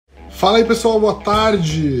Fala aí, pessoal, boa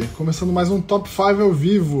tarde! Começando mais um Top 5 ao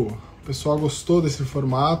vivo. O pessoal gostou desse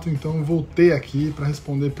formato, então eu voltei aqui para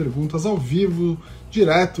responder perguntas ao vivo,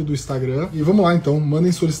 direto do Instagram. E vamos lá então,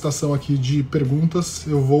 mandem solicitação aqui de perguntas,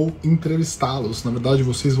 eu vou entrevistá-los. Na verdade,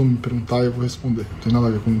 vocês vão me perguntar e eu vou responder. Não tem nada a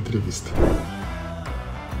ver com entrevista.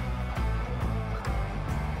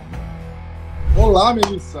 Olá,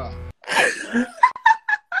 Melissa!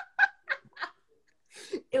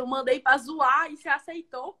 Eu mandei pra zoar e você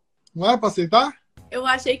aceitou. Não é pra aceitar? Eu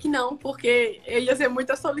achei que não, porque ia ser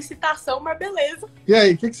muita solicitação, mas beleza. E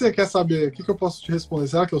aí, o que você quer saber? O que eu posso te responder?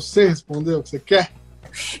 Será que eu sei responder o que você quer?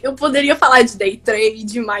 Eu poderia falar de day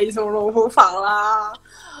trade, mas eu não vou falar.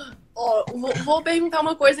 Ó, vou perguntar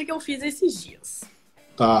uma coisa que eu fiz esses dias.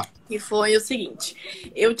 Tá. E foi o seguinte,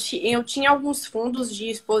 eu tinha alguns fundos de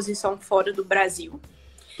exposição fora do Brasil.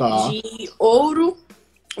 Tá. De ouro,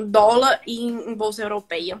 dólar e em bolsa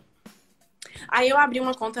europeia. Aí eu abri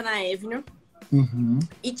uma conta na Avenue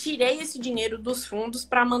e tirei esse dinheiro dos fundos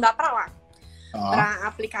para mandar para lá. Para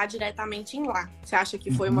aplicar diretamente em lá. Você acha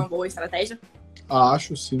que foi uma boa estratégia?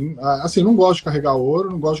 Acho, sim. Assim, não gosto de carregar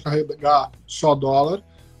ouro, não gosto de carregar só dólar.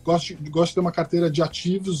 Gosto de ter uma carteira de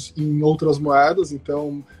ativos em outras moedas,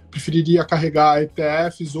 então preferiria carregar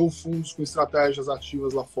ETFs ou fundos com estratégias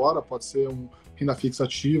ativas lá fora. Pode ser um renda fixa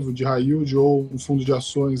ativo de high yield ou um fundo de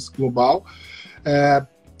ações global.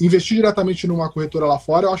 Investir diretamente numa corretora lá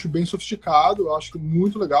fora eu acho bem sofisticado, eu acho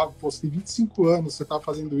muito legal. Pô, você tem 25 anos, você está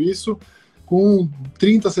fazendo isso, com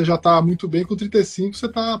 30 você já está muito bem, com 35 você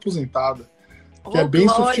está aposentada. Que é bem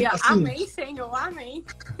sofisticado. Assim, amém, Senhor, amém.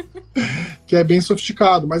 Que é bem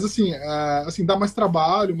sofisticado, mas assim, dá mais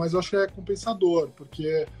trabalho, mas eu acho que é compensador,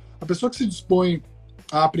 porque a pessoa que se dispõe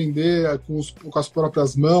a aprender com as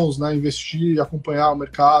próprias mãos, né, investir, acompanhar o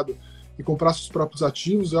mercado, e comprar seus próprios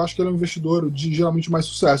ativos, eu acho que ele é um investidor de geralmente mais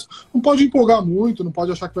sucesso. Não pode empolgar muito, não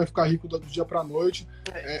pode achar que vai ficar rico do dia para a noite.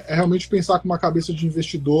 É realmente pensar com uma cabeça de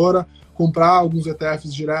investidora, comprar alguns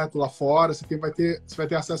ETFs direto lá fora, você vai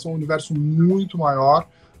ter acesso a um universo muito maior,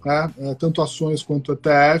 né? Tanto ações quanto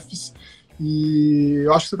ETFs, e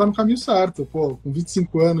eu acho que você está no caminho certo. Pô, com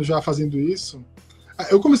 25 anos já fazendo isso.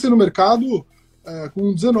 Eu comecei no mercado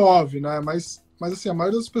com 19, né? Mas assim, a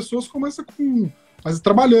maioria das pessoas começa mas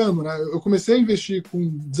trabalhando, né? Eu comecei a investir com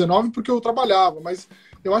 19 porque eu trabalhava, mas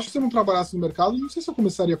eu acho que se eu não trabalhasse no mercado, não sei se eu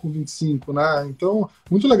começaria com 25, né? Então,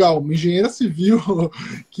 muito legal. Uma engenheira civil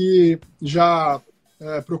que já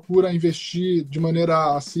procura investir de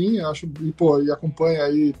maneira assim, acho, e acompanha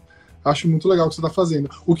aí, acho muito legal o que você está fazendo.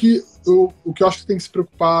 O que eu acho que tem que se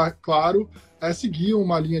preocupar, claro, é seguir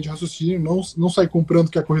uma linha de raciocínio, não sair comprando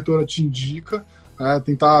o que a corretora te indica,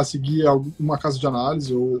 tentar seguir uma casa de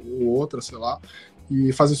análise ou outra, sei lá,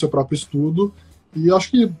 e fazer seu próprio estudo. E eu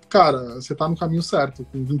acho que, cara, você tá no caminho certo.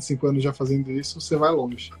 Com 25 anos já fazendo isso, você vai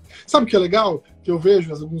longe. Sabe o que é legal? Que eu vejo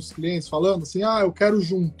alguns clientes falando assim, eu quero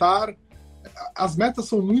juntar... As metas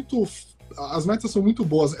são muito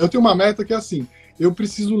boas. Eu tenho uma meta que é assim, eu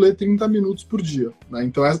preciso ler 30 minutos por dia, né?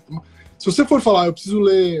 Então, se você for falar, eu preciso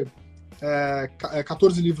ler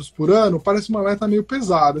 14 livros por ano, parece uma meta meio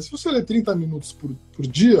pesada. Se você ler 30 minutos por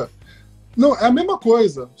dia, não, é a mesma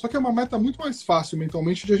coisa, só que é uma meta muito mais fácil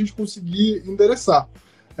mentalmente de a gente conseguir endereçar.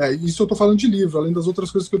 Isso eu estou falando de livro, além das outras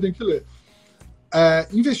coisas que eu tenho que ler.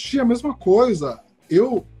 Investir é a mesma coisa.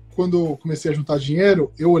 Quando comecei a juntar dinheiro,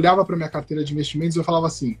 eu olhava para minha carteira de investimentos e eu falava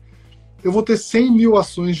assim, eu vou ter 100 mil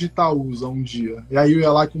ações de Itaúsa um dia. E aí eu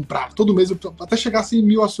ia lá e comprava. Todo mês, até chegar a 100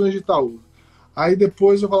 mil ações de Itaúsa. Aí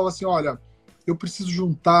depois eu falava assim, olha, eu preciso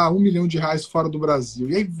juntar R$1 milhão fora do Brasil.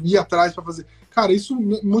 E aí ia atrás para fazer... Cara, isso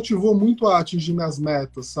me motivou muito a atingir minhas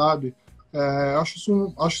metas, sabe? Acho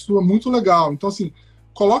isso muito legal. Então, assim,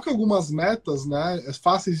 coloca algumas metas, né,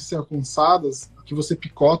 fáceis de ser alcançadas, que você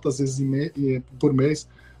picota, às vezes, por mês.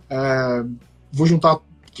 Vou juntar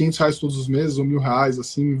R$500 todos os meses, ou R$1.000,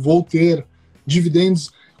 assim, vou ter dividendos.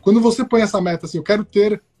 Quando você põe essa meta, assim, eu quero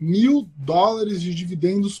ter $1.000 de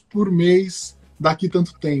dividendos por mês daqui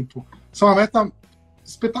tanto tempo. Isso é uma meta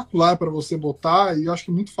espetacular para você botar, e eu acho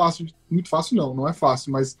que muito fácil não é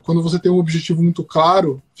fácil, mas quando você tem um objetivo muito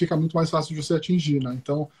claro, fica muito mais fácil de você atingir, né?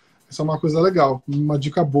 Então, essa é uma coisa legal, uma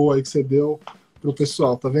dica boa aí que você deu pro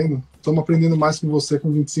pessoal, tá vendo? Estamos aprendendo mais com você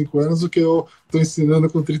com 25 anos do que eu estou ensinando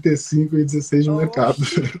com 35 e 16 no mercado.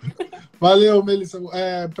 Valeu, Melissa.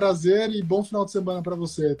 Prazer e bom final de semana para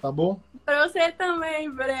você, tá bom? Para você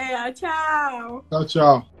também, Brea. Tchau. Tchau,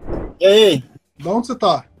 tchau. E aí? De onde você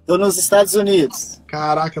tá? Tô nos Estados Unidos.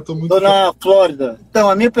 Caraca, tô muito... Tô na Flórida. Então,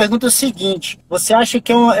 a minha pergunta é o seguinte. Você acha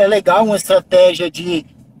que é legal uma estratégia de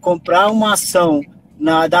comprar uma ação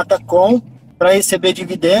na Datacom para receber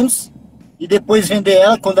dividendos e depois vender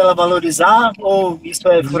ela quando ela valorizar, ou isso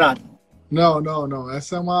é furado? Não.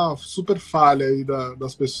 Essa é uma super falha aí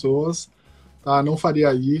das pessoas, tá? Não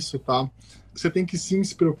faria isso, tá? Você tem que sim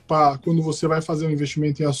se preocupar quando você vai fazer um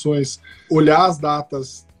investimento em ações, olhar as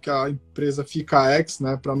datas que a empresa fica ex,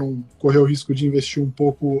 né, para não correr o risco de investir um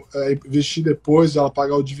pouco, investir depois de ela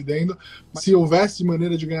pagar o dividendo. Se houvesse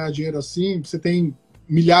maneira de ganhar dinheiro assim, você tem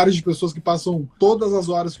milhares de pessoas que passam todas as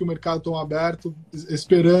horas que o mercado está aberto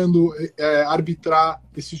esperando arbitrar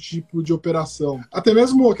esse tipo de operação. Até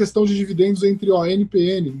mesmo a questão de dividendos entre ON e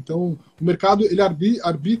PN. Então, o mercado ele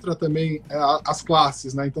arbitra também as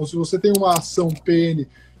classes, né? Então, se você tem uma ação PN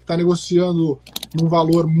que está negociando num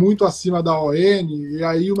valor muito acima da ON, e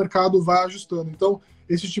aí o mercado vai ajustando. Então,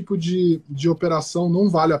 esse tipo de operação não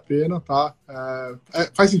vale a pena, tá?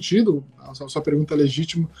 Faz sentido, a sua pergunta é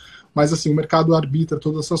legítima, mas assim, o mercado arbitra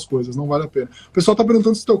todas essas coisas, não vale a pena. O pessoal está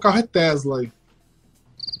perguntando se o teu carro é Tesla aí.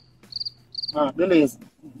 Ah, beleza.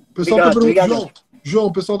 O pessoal está perguntando, João,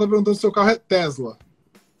 o pessoal está perguntando se o teu carro é Tesla.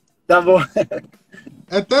 Tá bom.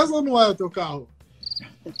 É Tesla ou não é o teu carro?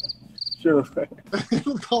 Show.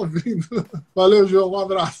 Não tá ouvindo. Valeu, João, um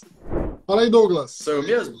abraço. Fala aí, Douglas. Sou eu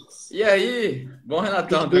mesmo? E aí? Bom,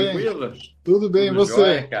 Renatão, tranquilo? Tudo bem, Tudo você?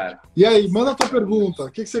 jóia, cara. E aí, manda a tua pergunta. O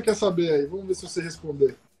que você quer saber aí? Vamos ver se você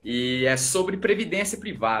responder. E é sobre previdência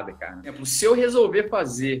privada, cara. Por exemplo, se eu resolver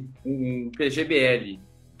fazer um PGBL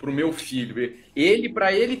para o meu filho,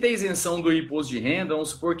 para ele ter isenção do imposto de renda, vamos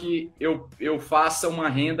supor que eu faça uma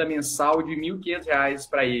renda mensal de R$ 1.500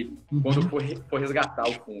 para ele, quando for resgatar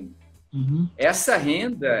o fundo. Essa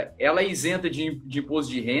renda, ela é isenta de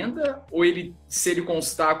imposto de renda, ou se ele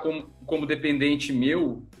constar como dependente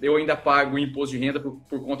meu, eu ainda pago o imposto de renda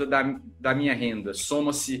por conta da minha renda?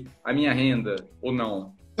 Soma-se a minha renda ou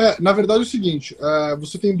não? Na verdade é o seguinte,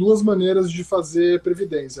 você tem duas maneiras de fazer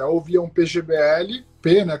previdência, ou via um PGBL,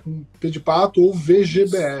 P, né, com P de pato, ou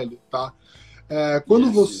VGBL, tá?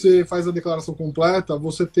 Quando você faz a declaração completa,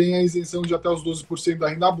 você tem a isenção de até os 12% da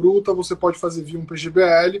renda bruta, você pode fazer via um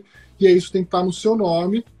PGBL, e aí isso tem que estar no seu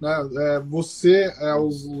nome, né? Você é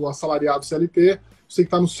o assalariado CLT, você tem que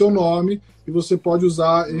estar no seu nome, e você pode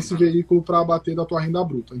usar esse veículo para abater da tua renda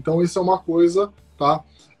bruta. Então, isso é uma coisa, tá?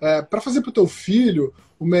 Para fazer para o teu filho,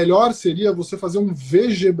 o melhor seria você fazer um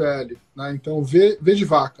VGBL, né? Então, V de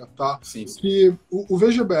vaca, tá? Sim. Que o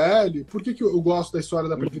VGBL, por que eu gosto da história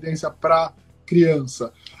da previdência para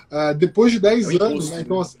criança? Depois de 10 anos, né?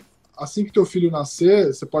 Então, assim que teu filho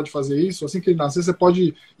nascer, você pode fazer isso. Assim que ele nascer, você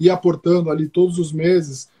pode ir aportando ali todos os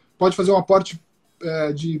meses. Pode fazer um aporte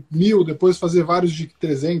de 1.000, depois fazer vários de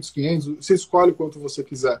 300, 500. Você escolhe quanto você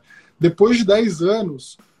quiser. Depois de 10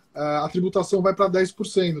 anos, a tributação vai para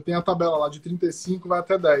 10%. Tem a tabela lá de 35%, vai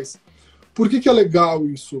até 10%. Por que é legal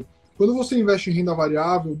isso? Quando você investe em renda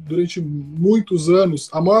variável, durante muitos anos,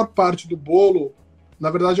 a maior parte do bolo, na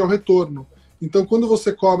verdade, é o retorno. Então, quando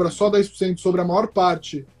você cobra só 10% sobre a maior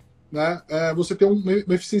parte, né, você tem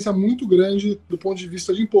uma eficiência muito grande do ponto de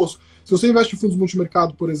vista de imposto. Se você investe em fundos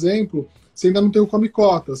multimercado, por exemplo, você ainda não tem o come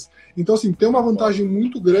cotas. Então, assim, tem uma vantagem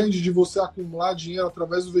muito grande de você acumular dinheiro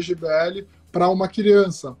através do VGBL para uma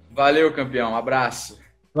criança. Valeu, campeão. Abraço.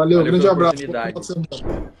 Valeu, grande abraço.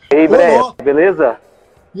 E aí, Breno, beleza?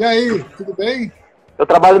 E aí, tudo bem? Eu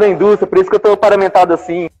trabalho na indústria, por isso que eu tô paramentado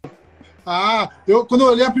assim. Quando eu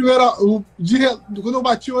olhei quando eu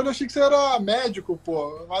bati o olho, eu achei que você era médico,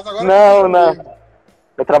 pô. Mas agora não.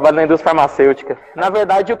 Eu trabalho na indústria farmacêutica. Na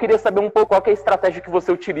verdade, eu queria saber um pouco qual que é a estratégia que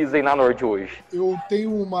você utiliza aí na Nord hoje. Eu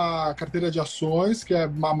tenho uma carteira de ações, que é a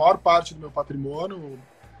maior parte do meu patrimônio,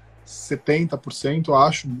 70%,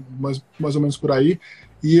 acho, mais ou menos por aí.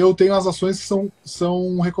 E eu tenho as ações que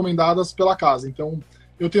são recomendadas pela casa. Então,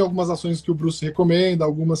 eu tenho algumas ações que o Bruce recomenda,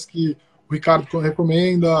 algumas que o Ricardo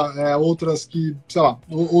recomenda, outras que, sei lá,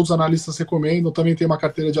 outros analistas recomendam. Também tem uma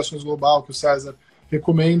carteira de ações global que o César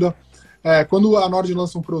recomenda. Quando a Nord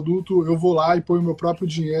lança um produto, eu vou lá e ponho meu próprio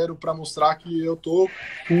dinheiro para mostrar que eu tô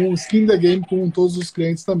com skin in the game com todos os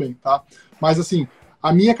clientes também, tá? Mas, assim,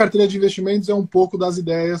 a minha carteira de investimentos é um pouco das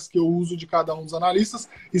ideias que eu uso de cada um dos analistas.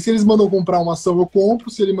 E se eles mandam comprar uma ação, eu compro.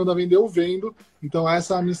 Se ele manda vender, eu vendo. Então,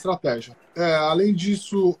 essa é a minha estratégia. Além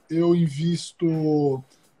disso, eu invisto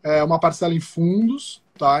uma parcela em fundos,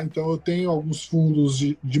 tá? Então, eu tenho alguns fundos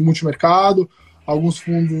de multimercado, alguns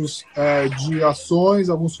fundos de ações,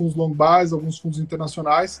 alguns fundos long buys, alguns fundos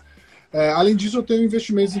internacionais. Além disso, eu tenho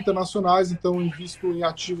investimentos internacionais. Então, eu invisto em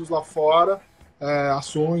ativos lá fora,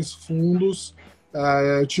 ações, fundos.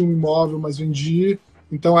 Eu tinha um imóvel, mas vendi.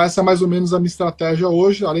 Então, essa é mais ou menos a minha estratégia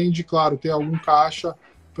hoje, além de, claro, ter algum caixa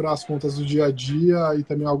para as contas do dia a dia e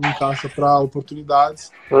também algum caixa para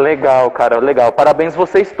oportunidades. Legal, cara, legal. Parabéns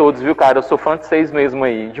vocês todos, viu, cara? Eu sou fã de vocês mesmo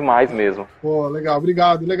aí, demais mesmo. Pô, legal,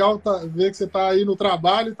 obrigado. Legal ver que você tá aí no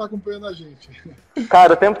trabalho e tá acompanhando a gente.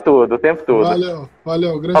 Cara, o tempo todo, o tempo todo.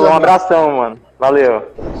 Valeu, grande Falou, um abração, mano. Valeu.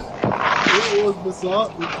 O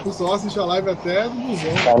pessoal assiste a live até no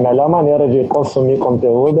busão. A melhor maneira de consumir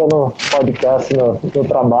conteúdo é no podcast, no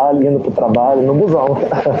trabalho, indo pro trabalho, no busão.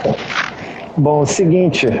 Bom, é o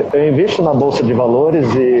seguinte, eu invisto na Bolsa de Valores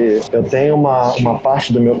e eu tenho uma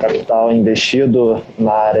parte do meu capital investido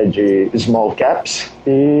na área de small caps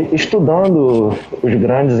e estudando os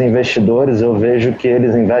grandes investidores eu vejo que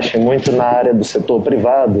eles investem muito na área do setor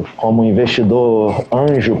privado, como investidor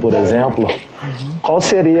anjo, por exemplo. Qual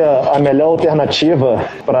seria a melhor alternativa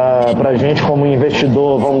para a gente como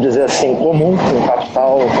investidor, vamos dizer assim, comum, com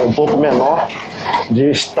capital um pouco menor,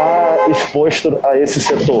 de estar exposto a esse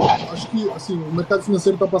setor? Acho que assim, o mercado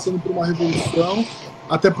financeiro está passando por uma revolução.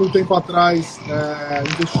 Até por um tempo atrás,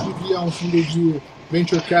 investir via um fundo de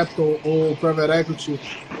venture capital ou private equity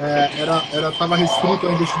estava restrito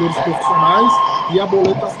a investidores profissionais e a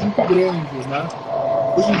boletas muito grandes, né?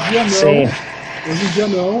 Hoje em dia não. Sim. Hoje em dia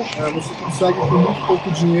não. Você consegue com muito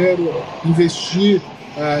pouco dinheiro investir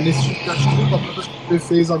nesse tipo de ativo. A própria XP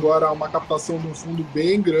fez agora uma captação de um fundo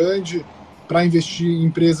bem grande para investir em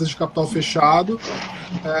empresas de capital fechado.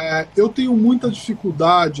 Eu tenho muita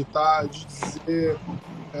dificuldade, tá, de dizer...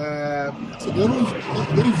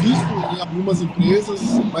 eu invisto em algumas empresas,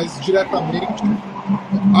 mas diretamente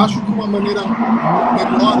acho que uma maneira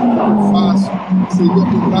melhor que eu faço seria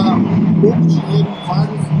pegar pouco dinheiro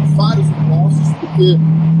em vários negócios, porque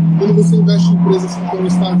quando você investe em empresas que estão no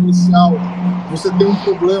estágio inicial, você tem um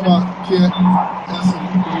problema que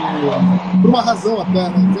por uma razão até,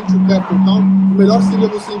 né, venture capital e tal, o melhor seria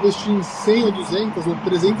você investir em 100 ou 200 ou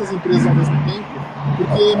 300 empresas ao mesmo tempo,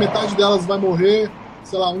 porque metade delas vai morrer,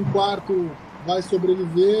 sei lá, um quarto vai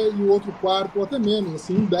sobreviver e o outro quarto, ou até menos,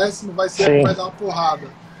 assim, um décimo vai dar uma porrada.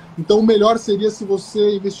 Então o melhor seria se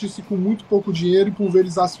você investisse com muito pouco dinheiro e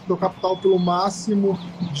pulverizasse o seu capital pelo máximo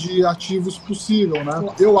de ativos possível, né?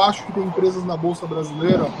 Eu acho que tem empresas na Bolsa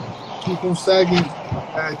Brasileira que conseguem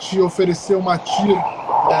te oferecer uma TIR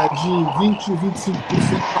de 20%, 25%,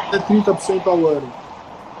 até 30% ao ano.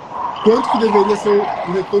 Quanto que deveria ser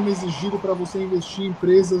o retorno exigido para você investir em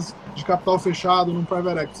empresas de capital fechado num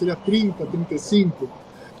private equity? Seria 30, 35?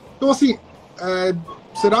 Então, assim,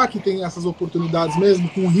 será que tem essas oportunidades mesmo,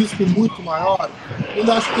 com um risco muito maior? Eu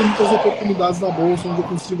ainda acho que tem muitas oportunidades na Bolsa, onde eu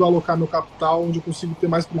consigo alocar meu capital, onde eu consigo ter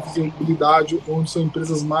mais previsibilidade, onde são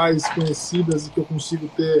empresas mais conhecidas e que eu consigo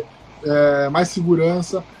ter mais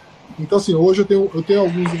segurança. Então, assim, hoje eu tenho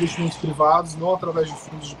alguns investimentos privados, não através de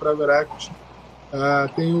fundos de private equity,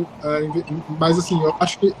 mas assim, eu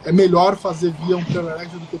acho que é melhor fazer via um private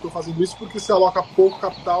equity do que eu estou fazendo isso, porque você aloca pouco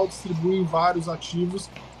capital, distribui em vários ativos,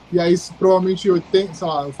 e aí provavelmente 80, sei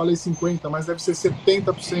lá, eu falei 50, mas deve ser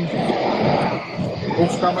 70%. Vão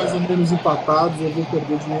ficar mais ou menos empatados, eu vou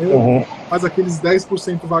perder dinheiro, mas aqueles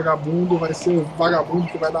 10% vagabundo vai ser o vagabundo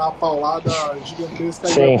que vai dar uma paulada gigantesca.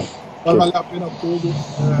 Sim. E vai valer a pena todo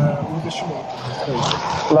o investimento.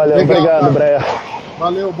 Valeu, legal, obrigado, cara. Breia.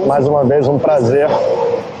 Valeu, mais uma vez, um prazer.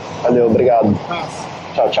 Valeu, obrigado.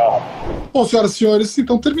 Tchau, tchau. Bom, senhoras e senhores,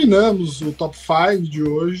 então terminamos o Top 5 de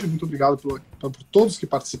hoje. Muito obrigado por todos que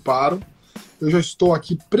participaram. Eu já estou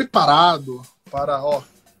aqui preparado para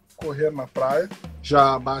correr na praia.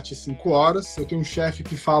 Já bate 5 horas. Eu tenho um chefe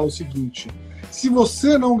que fala o seguinte: se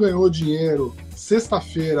você não ganhou dinheiro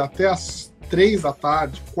sexta-feira até as 3 da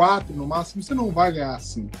tarde, 4 no máximo, você não vai ganhar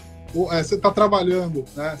assim. Você está trabalhando,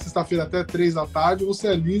 né, sexta-feira até 3 da tarde, ou você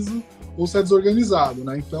é liso ou você é desorganizado,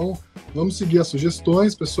 né? Então, vamos seguir as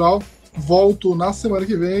sugestões, pessoal. Volto na semana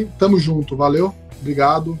que vem. Tamo junto, valeu?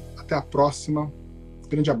 Obrigado, até a próxima.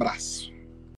 Grande abraço.